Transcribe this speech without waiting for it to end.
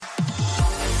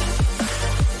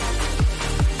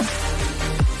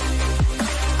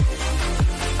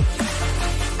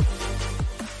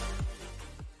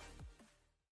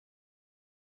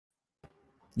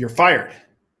you're fired.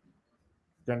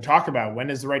 We're going to talk about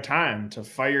when is the right time to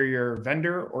fire your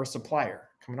vendor or supplier.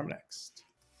 Coming up next.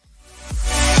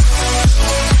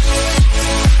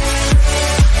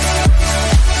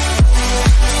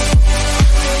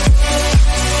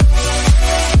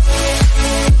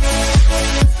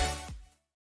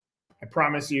 I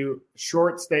promise you,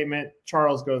 short statement.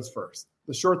 Charles goes first.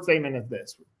 The short statement is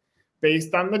this.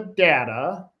 Based on the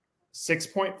data,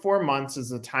 6.4 months is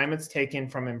the time it's taken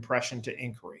from impression to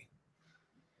inquiry.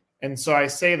 And so I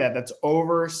say that's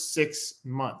over 6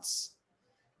 months.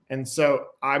 And so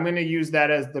I'm going to use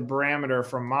that as the barometer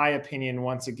from my opinion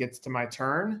once it gets to my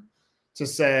turn to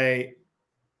say,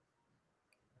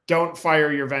 don't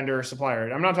fire your vendor or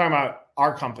supplier. I'm not talking about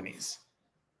our companies.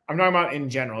 I'm talking about in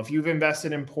general. If you've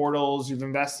invested in portals, you've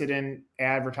invested in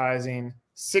advertising,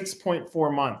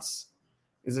 6.4 months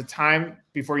is a time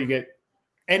before you get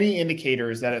any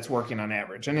indicators that it's working on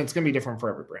average. And it's going to be different for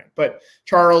every brand. But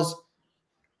Charles,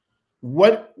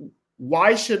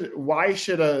 why should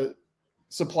a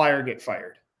supplier get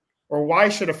fired? Or why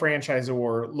should a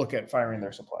franchisor look at firing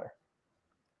their supplier?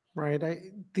 Right.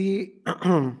 The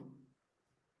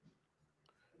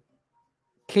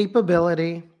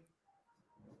capability,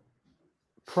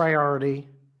 priority,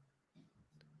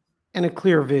 and a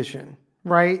clear vision,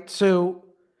 right? So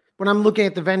when I'm looking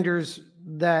at the vendors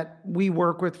that we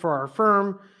work with for our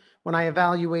firm, when I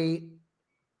evaluate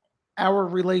our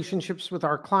relationships with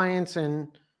our clients and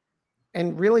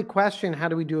really question how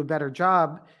do we do a better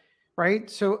job, right?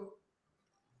 So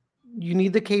you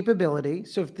need the capability.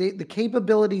 So if the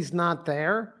capability is not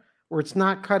there or it's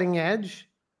not cutting edge,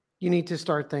 you need to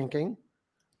start thinking.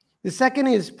 The second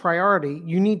is priority.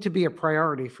 You need to be a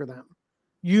priority for them.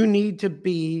 You need to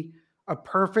be a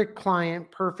perfect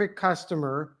client, perfect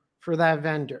customer for that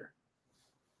vendor.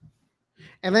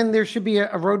 And then there should be a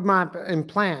roadmap and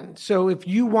plan. So if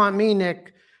you want me,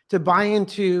 Nick, to buy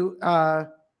into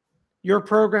your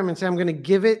program and say, I'm going to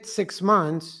give it 6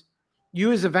 months,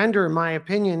 you as a vendor, in my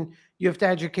opinion, you have to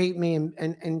educate me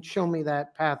and show me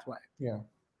that pathway. Yeah.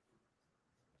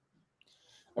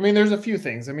 I mean, there's a few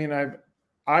things. I mean,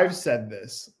 I've said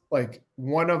this, like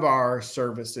one of our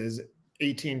services,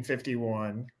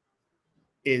 1851,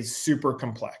 is super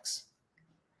complex.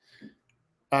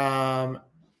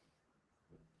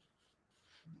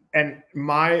 And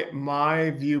my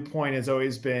viewpoint has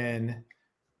always been,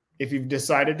 if you've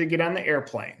decided to get on the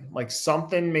airplane, like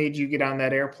something made you get on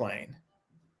that airplane,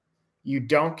 you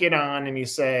don't get on and you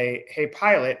say, hey,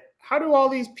 pilot, how do all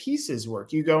these pieces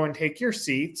work? You go and take your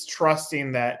seats,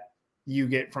 trusting that you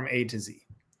get from A to Z.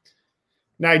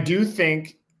 Now, I do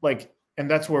think, and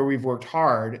that's where we've worked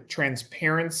hard,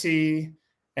 transparency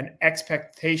and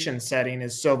expectation setting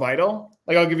is so vital.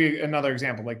 Like, I'll give you another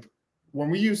example. Like, when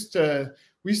we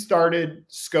started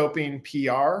scoping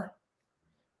PR,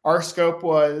 our scope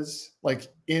was like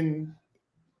in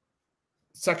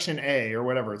section A or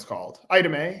whatever it's called,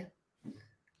 item A.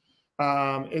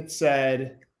 It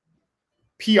said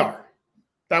PR.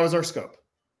 That was our scope.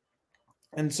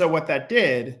 And so what that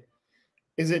did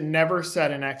is it never set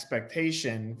an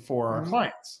expectation for our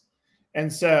clients.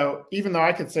 And so even though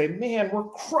I could say, man, we're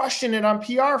crushing it on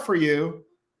PR for you,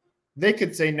 they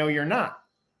could say, no, you're not.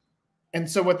 And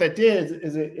so what that did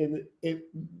is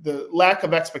the lack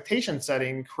of expectation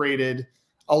setting created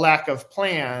a lack of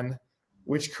plan,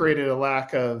 which created a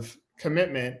lack of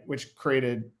commitment, which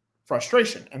created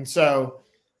frustration. And so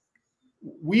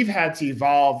we've had to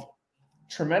evolve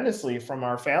tremendously from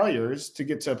our failures to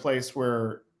get to a place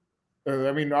where,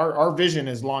 our vision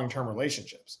is long-term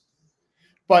relationships.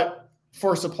 But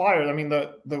for suppliers, I mean,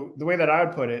 the way that I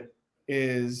would put it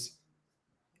is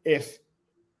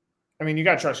you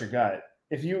got to trust your gut.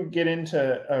 If you get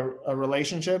into a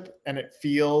relationship and it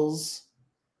feels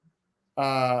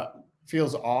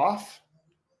off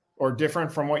or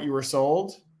different from what you were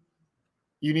sold,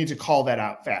 you need to call that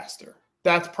out faster.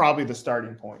 That's probably the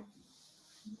starting point.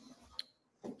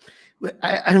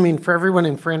 I mean, for everyone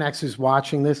in FranX who's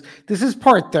watching this is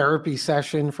part therapy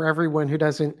session for everyone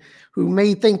who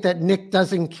may think that Nick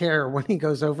doesn't care when he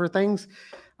goes over things.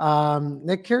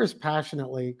 Nick cares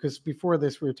passionately, because before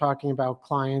this we were talking about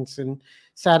clients and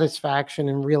satisfaction,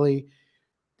 and really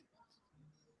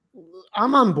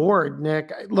I'm on board,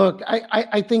 Nick. Look,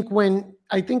 I think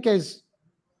as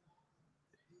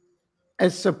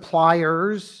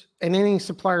suppliers, and any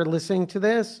supplier listening to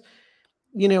this,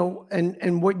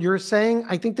 and what you're saying,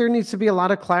 I think there needs to be a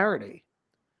lot of clarity,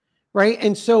 right?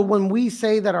 And so when we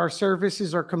say that our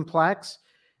services are complex,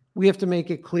 we have to make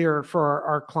it clear for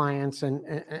our clients.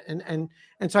 And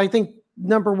so I think,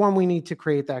 number one, we need to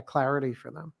create that clarity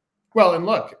for them. Well, and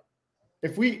look,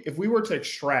 if we were to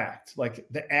extract like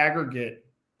the aggregate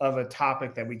a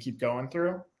topic that we keep going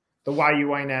through. The why you,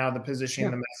 why now, the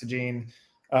positioning, the messaging,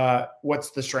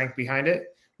 what's the strength behind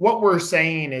it. What we're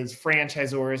saying is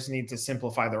franchisors need to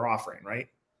simplify their offering, right?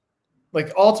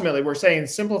 Like ultimately we're saying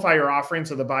simplify your offering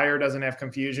so the buyer doesn't have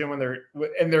confusion when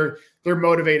they're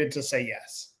motivated to say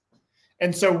yes.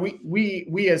 And so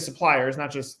we as suppliers, not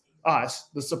just us,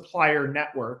 the supplier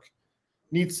network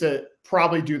needs to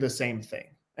probably do the same thing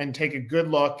and take a good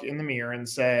look in the mirror and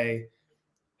say,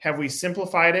 have we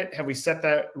simplified it? Have we set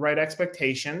that right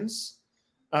expectations?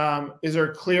 Is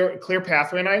there a clear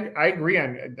pathway? And I agree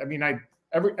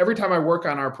every time I work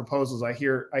on our proposals, I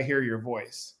hear your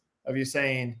voice of you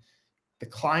saying the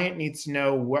client needs to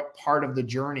know what part of the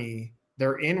journey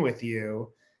they're in with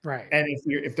you. Right. And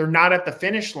if they're not at the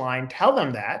finish line, tell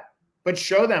them that, but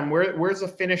show them where's the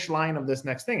finish line of this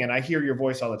next thing. And I hear your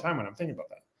voice all the time when I'm thinking about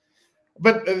that.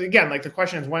 But again, like the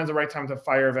question is, when's the right time to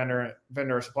fire a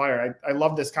vendor or supplier? I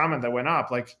love this comment that went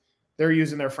up. Like they're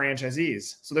using their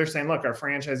franchisees. So they're saying, look, our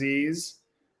franchisees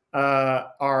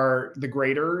are the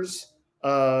graders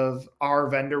of our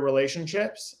vendor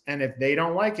relationships. And if they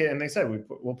don't like it, and they said,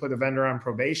 we'll put a vendor on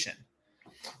probation.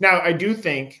 Now, I do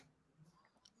think,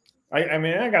 I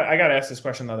got asked this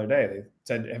question the other day. They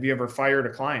said, have you ever fired a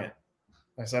client?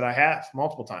 I said, I have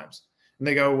multiple times. And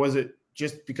they go, was it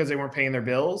just because they weren't paying their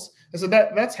bills? And so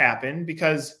that's happened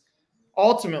because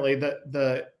ultimately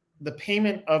the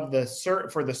payment of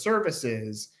for the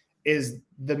services is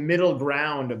the middle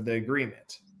ground of the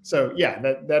agreement. So yeah,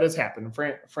 that has happened.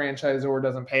 Franchisor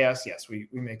doesn't pay us. Yes, we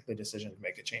make the decision to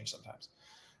make a change sometimes,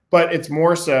 but it's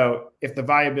more so if the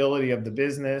viability of the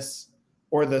business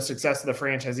or the success of the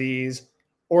franchisees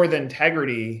or the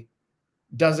integrity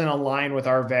doesn't align with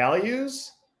our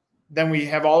values, then we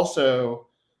have also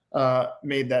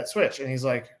made that switch. And he's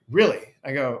like, really?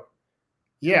 I go,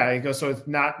 yeah. He goes, so it's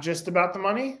not just about the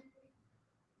money?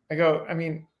 I go,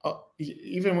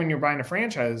 even when you're buying a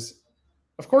franchise,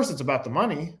 of course it's about the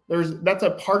money. That's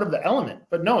a part of the element,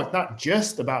 but no, it's not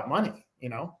just about money, you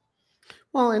know?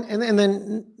 Well, and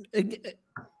then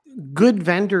good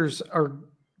vendors are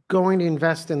going to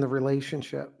invest in the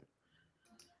relationship,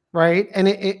 right?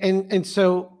 And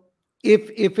so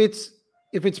if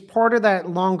it's part of that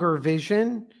longer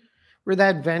vision where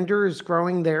that vendor is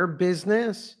growing their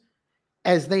business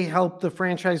as they help the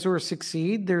franchisor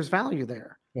succeed, there's value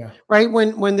there. Yeah. Right.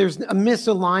 When there's a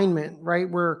misalignment, right,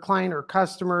 where a client or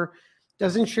customer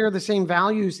doesn't share the same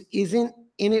values, isn't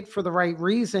in it for the right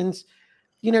reasons,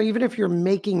 even if you're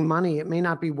making money, it may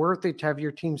not be worth it to have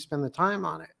your team spend the time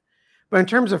on it. But in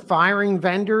terms of firing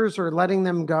vendors or letting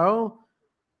them go,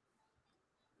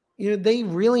 they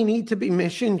really need to be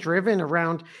mission driven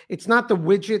around, it's not the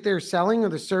widget they're selling or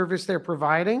the service they're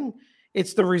providing,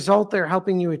 it's the result they're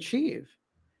helping you achieve.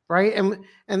 Right.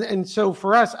 And so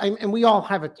for us, and we all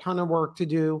have a ton of work to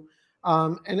do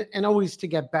and always to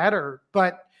get better,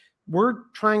 but we're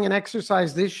trying an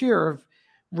exercise this year of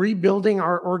rebuilding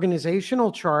our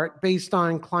organizational chart based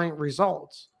on client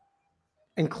results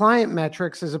and client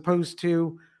metrics as opposed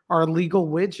to our legal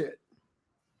widget.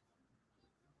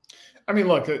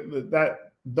 Look,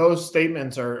 those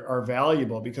statements are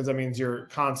valuable because that means you're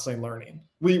constantly learning.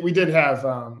 We did have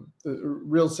a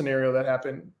real scenario that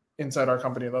happened inside our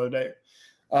company the other day.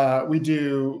 We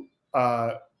do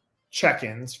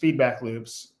check-ins, feedback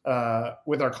loops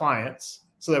with our clients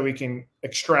so that we can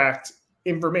extract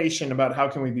information about how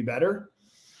can we be better.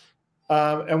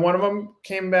 And one of them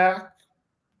came back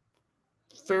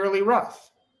fairly rough.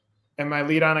 And my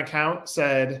lead on account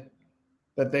said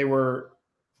that they were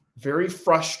very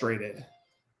frustrated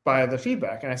by the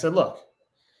feedback. And I said, look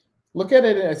at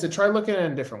it. I said, try looking at it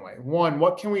in a different way. One,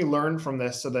 what can we learn from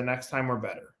this so the next time we're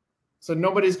better? So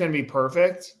nobody's going to be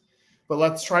perfect, but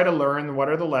let's try to learn what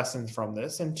are the lessons from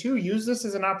this. And two, use this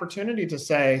as an opportunity to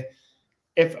say,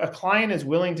 if a client is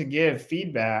willing to give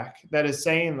feedback that is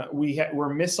saying that we're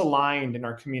misaligned in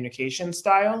our communication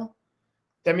style,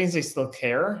 that means they still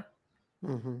care.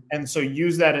 Mm-hmm. And so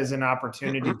use that as an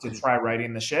opportunity to try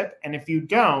righting the ship. And if you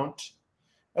don't,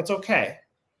 that's okay.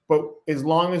 But as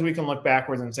long as we can look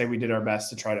backwards and say we did our best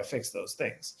to try to fix those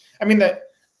things. That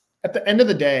at the end of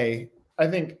the day, I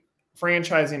think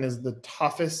franchising is the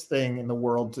toughest thing in the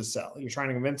world to sell. You're trying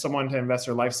to convince someone to invest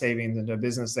their life savings into a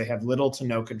business they have little to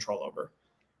no control over.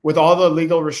 With all the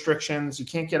legal restrictions, you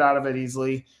can't get out of it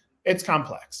easily. It's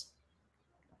complex.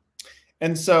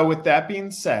 And so with that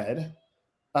being said,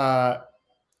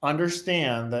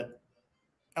 understand that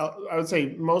I would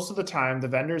say most of the time, the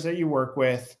vendors that you work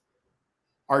with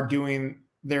are doing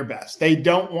their best. They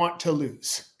don't want to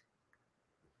lose.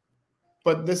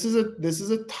 But this is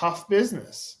a tough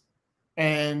business.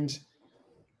 And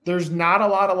there's not a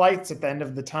lot of lights at the end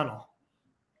of the tunnel.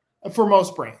 for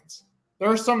most brands. There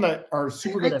are some that are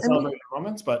super good at celebrating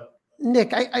moments, but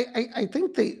Nick, I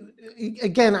think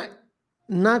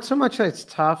not so much that it's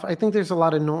tough. I think there's a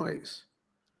lot of noise.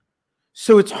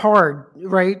 So it's hard,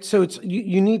 right? So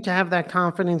you need to have that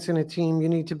confidence in a team. You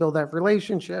need to build that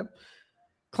relationship.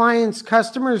 Clients,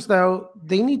 customers, though,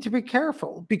 they need to be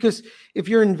careful, because if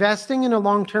you're investing in a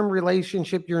long-term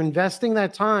relationship, you're investing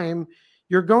that time,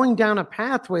 you're going down a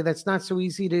pathway that's not so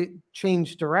easy to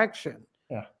change direction.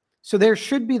 Yeah. So there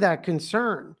should be that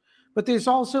concern. But there's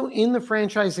also, in the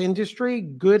franchise industry,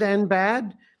 good and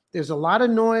bad, there's a lot of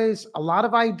noise, a lot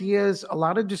of ideas, a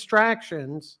lot of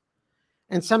distractions.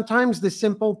 And sometimes the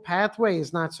simple pathway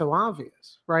is not so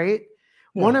obvious, right?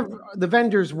 Yeah. One of the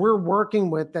vendors we're working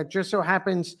with that just so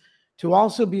happens to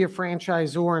also be a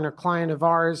franchisor and a client of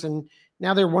ours, and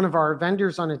now they're one of our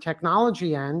vendors on a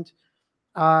technology end.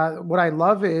 What I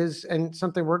love is, and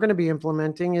something we're going to be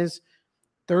implementing is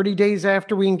 30 days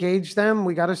after we engage them,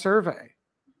 we got a survey.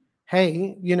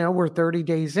 Hey, we're 30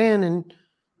 days in, and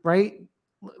right,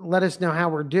 let us know how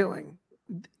we're doing.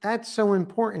 That's so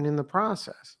important in the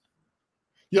process.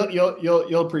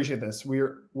 You'll appreciate this.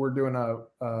 We're doing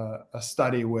a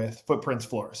study with Footprints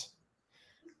Floors,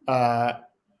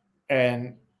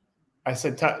 and I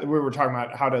said we were talking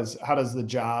about how does the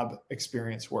job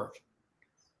experience work,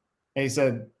 and he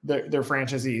said their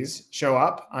franchisees show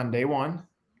up on day one,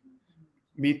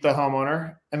 meet the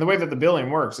homeowner, and the way that the billing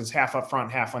works is half up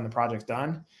front, half when the project's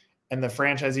done, and the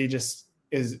franchisee just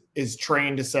is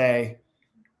trained to say,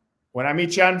 when I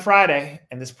meet you on Friday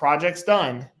and this project's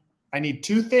done, I need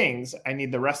two things. I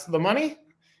need the rest of the money,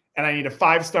 and I need a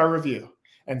 5-star review.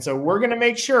 And so we're going to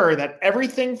make sure that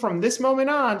everything from this moment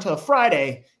on till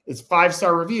Friday is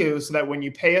 5-star review, so that when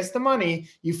you pay us the money,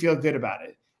 you feel good about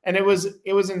it. And it was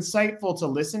insightful to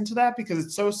listen to that, because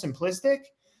it's so simplistic.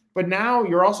 But now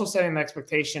you're also setting the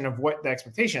expectation of what the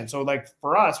expectation. So like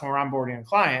for us, when we're onboarding a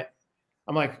client,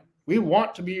 I'm like, we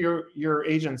want to be your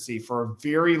agency for a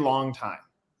very long time.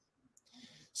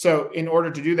 So in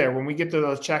order to do that, when we get to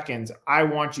those check-ins, I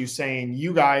want you saying,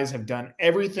 you guys have done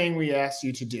everything we asked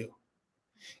you to do.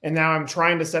 And now I'm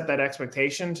trying to set that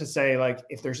expectation to say, like,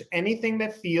 if there's anything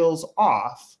that feels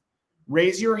off,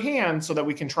 raise your hand so that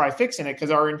we can try fixing it,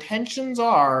 because our intentions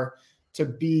are to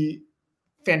be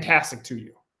fantastic to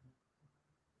you.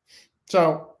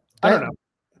 So I don't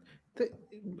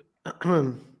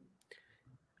know.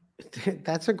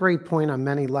 That's a great point on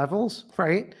many levels,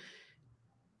 right?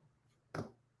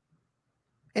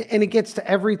 And it gets to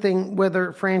everything,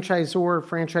 whether franchisor,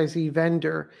 franchisee,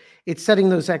 vendor, it's setting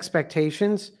those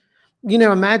expectations.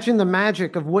 Imagine the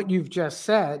magic of what you've just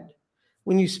said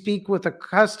when you speak with a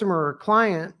customer or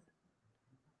client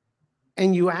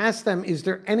and you ask them, is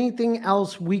there anything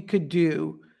else we could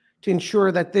do to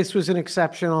ensure that this was an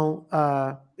exceptional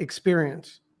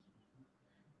experience?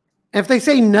 And if they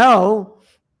say no,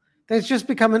 then it's just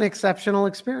become an exceptional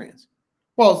experience.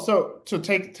 Well, so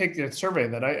take the survey.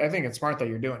 That I think it's smart that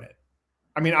you're doing it.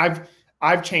 I mean,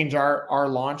 I've changed our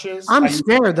launches. I'm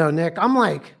scared though, Nick. I'm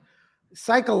like,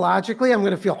 psychologically, I'm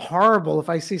going to feel horrible if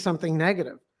I see something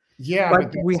negative. Yeah,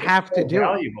 but we have to do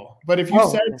valuable. But if you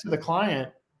said to the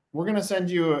client, we're going to send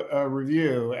you a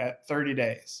review at 30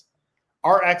 days,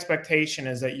 our expectation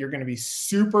is that you're going to be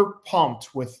super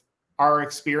pumped with our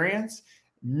experience,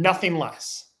 nothing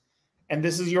less. And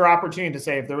this is your opportunity to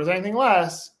say, if there was anything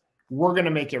less, we're going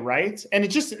to make it right. And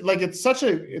it's just like, it's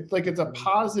a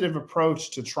positive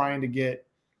approach to trying to get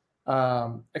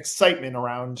excitement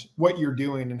around what you're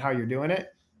doing and how you're doing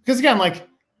it. Because again, like,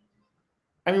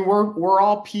 I mean, we're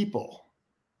all people.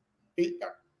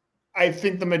 I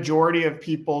think the majority of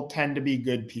people tend to be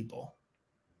good people.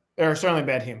 There are certainly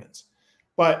bad humans,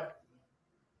 but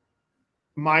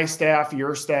my staff,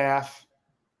 your staff,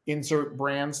 insert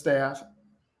brand staff,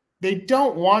 they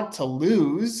don't want to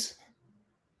lose.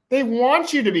 They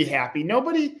want you to be happy.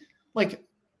 Nobody, like,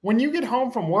 when you get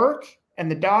home from work and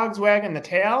the dog's wagging the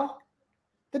tail,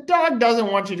 the dog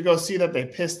doesn't want you to go see that they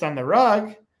pissed on the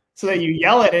rug so that you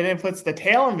yell at it and it puts the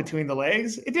tail in between the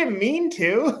legs. It didn't mean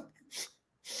to.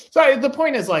 So the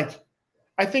point is, like,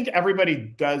 I think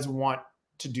everybody does want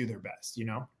to do their best,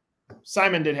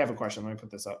 Simon did have a question. Let me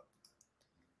put this up.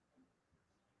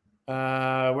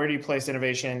 Where do you place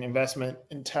innovation, investment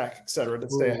in tech, et cetera, to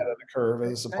stay ahead of the curve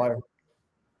as a supplier?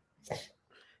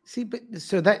 See, but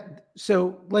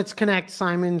so let's connect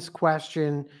Simon's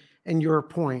question and your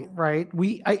point, right?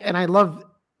 I love,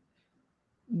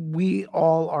 we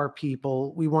all are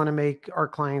people. We want to make our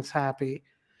clients happy,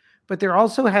 but there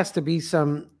also has to be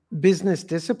some business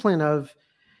discipline of,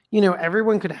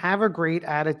 everyone could have a great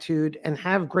attitude and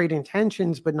have great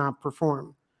intentions, but not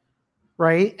perform,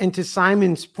 right? And to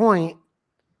Simon's point,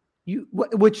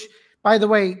 which, by the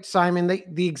way, Simon,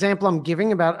 the example I'm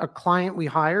giving about a client we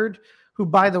hired, who,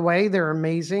 by the way, they're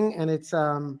amazing, and it's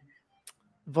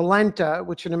Valenta,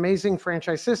 which is an amazing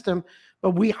franchise system,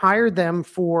 but we hired them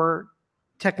for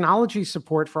technology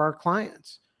support for our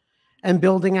clients and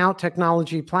building out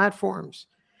technology platforms.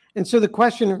 And so the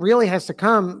question really has to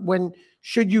come, when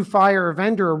should you fire a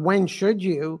vendor, or when should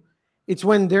you? It's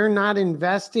when they're not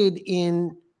invested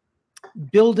in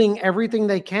building everything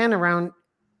they can around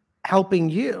helping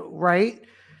you, right?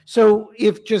 So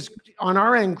if just on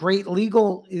our end, great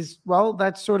legal is, well,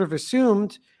 that's sort of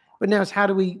assumed, but now it's how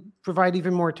do we provide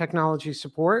even more technology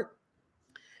support?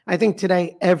 I think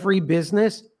today, every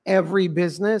business,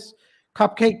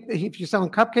 cupcake, if you're selling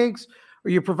cupcakes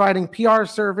or you're providing PR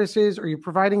services or you're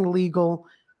providing legal,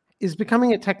 is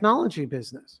becoming a technology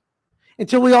business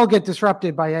until we all get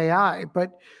disrupted by AI.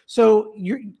 But so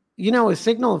a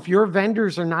signal, if your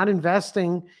vendors are not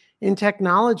investing in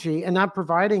technology and not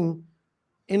providing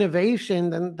innovation,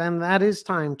 then that is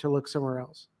time to look somewhere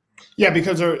else. Yeah,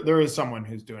 because there is someone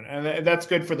who's doing it. And that's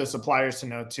good for the suppliers to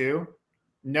know too.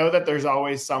 Know that there's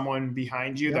always someone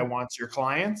behind you that wants your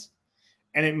clients,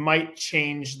 and it might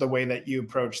change the way that you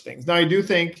approach things. Now, I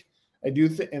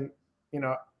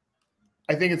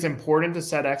think it's important to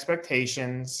set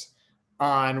expectations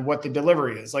on what the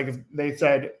delivery is. Like if they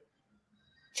said,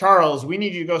 Charles, we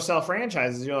need you to go sell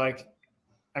franchises. You're like,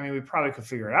 I mean, we probably could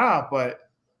figure it out, but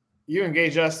you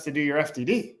engage us to do your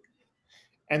FDD.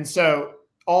 And so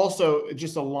also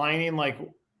just aligning, like,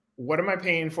 what am I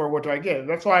paying for? What do I get?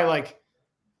 That's why, like,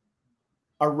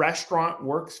 a restaurant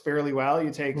works fairly well.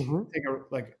 You take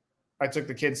I took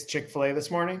the kids Chick-fil-A this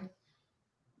morning.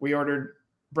 We ordered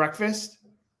breakfast.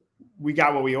 We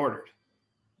got what we ordered.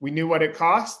 We knew what it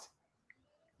cost.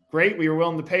 Great. We were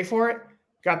willing to pay for it.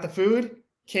 Got the food.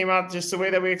 Came out just the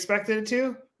way that we expected it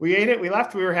to. We ate it. We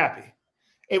left. We were happy.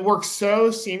 It works so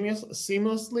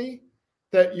seamlessly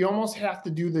that you almost have to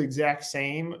do the exact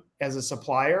same as a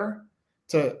supplier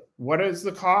to what is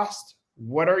the cost?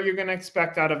 What are you going to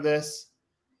expect out of this?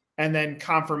 And then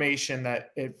confirmation that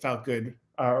it felt good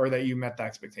or that you met the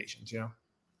expectations,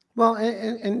 Well,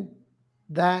 and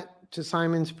that, to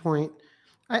Simon's point,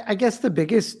 I guess the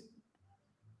biggest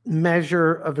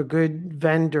measure of a good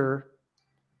vendor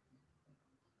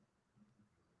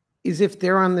is if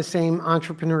they're on the same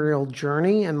entrepreneurial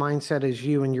journey and mindset as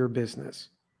you and your business.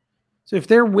 So if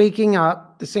they're waking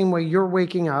up the same way you're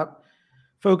waking up,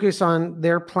 focus on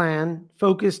their plan,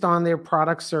 focused on their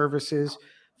product services,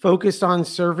 focused on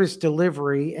service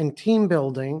delivery and team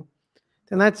building,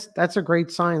 then that's a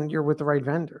great sign that you're with the right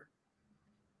vendor.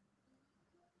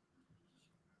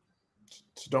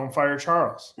 So don't fire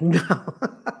Charles. No.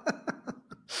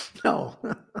 No.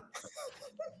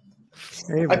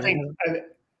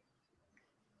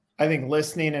 I think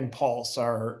listening and pulse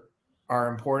are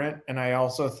important. And I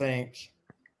also think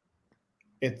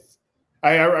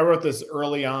I wrote this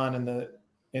early on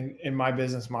in my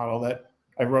business model that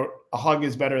I wrote, a hug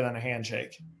is better than a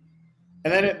handshake.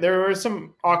 And then there were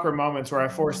some awkward moments where I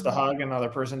forced the hug and the other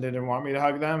person didn't want me to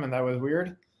hug them. And that was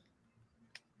weird.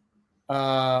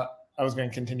 I was going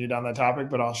to continue down that topic,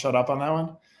 but I'll shut up on that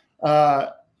one.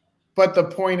 But the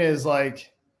point is,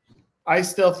 like, I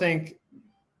still think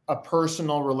a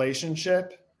personal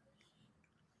relationship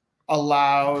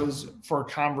allows for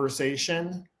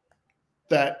conversation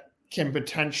that can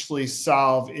potentially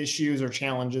solve issues or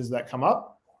challenges that come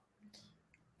up.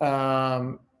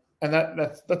 And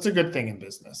that's a good thing in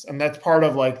business. And that's part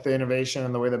of, like, the innovation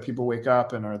and the way that people wake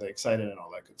up and are they excited and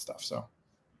all that good stuff. So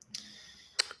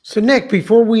Nick,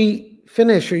 before we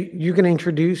finish, are you going to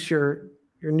introduce your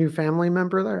new family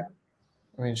member there?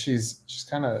 I mean, she's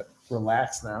kind of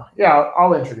relaxed now. Yeah,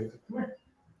 I'll introduce her.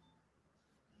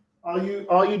 Come here.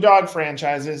 All you dog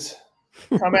franchises,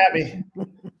 come at me.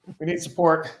 We need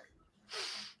support.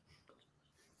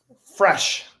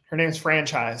 Fresh. Her name's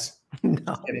Franchise. No.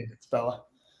 Just kidding. It's Bella.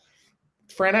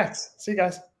 Fran X. See you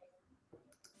guys.